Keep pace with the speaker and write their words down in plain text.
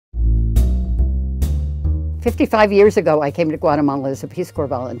55 years ago, I came to Guatemala as a Peace Corps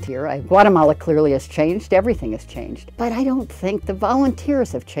volunteer. Guatemala clearly has changed. Everything has changed. But I don't think the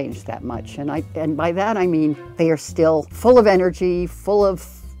volunteers have changed that much. And by that, I mean they are still full of energy, full of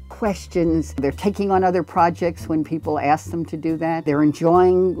questions. They're taking on other projects when people ask them to do that. They're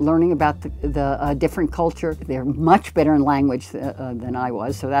enjoying learning about the different culture. They're much better in language than I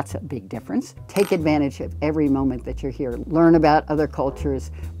was, so that's a big difference. Take advantage of every moment that you're here. Learn about other cultures,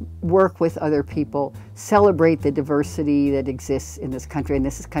 work with other people, celebrate the diversity that exists in this country, and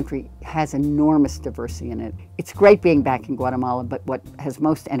this country has enormous diversity in it. It's great being back in Guatemala, but what has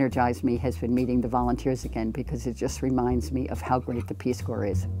most energized me has been meeting the volunteers again, because it just reminds me of how great the Peace Corps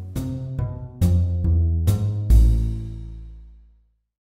is.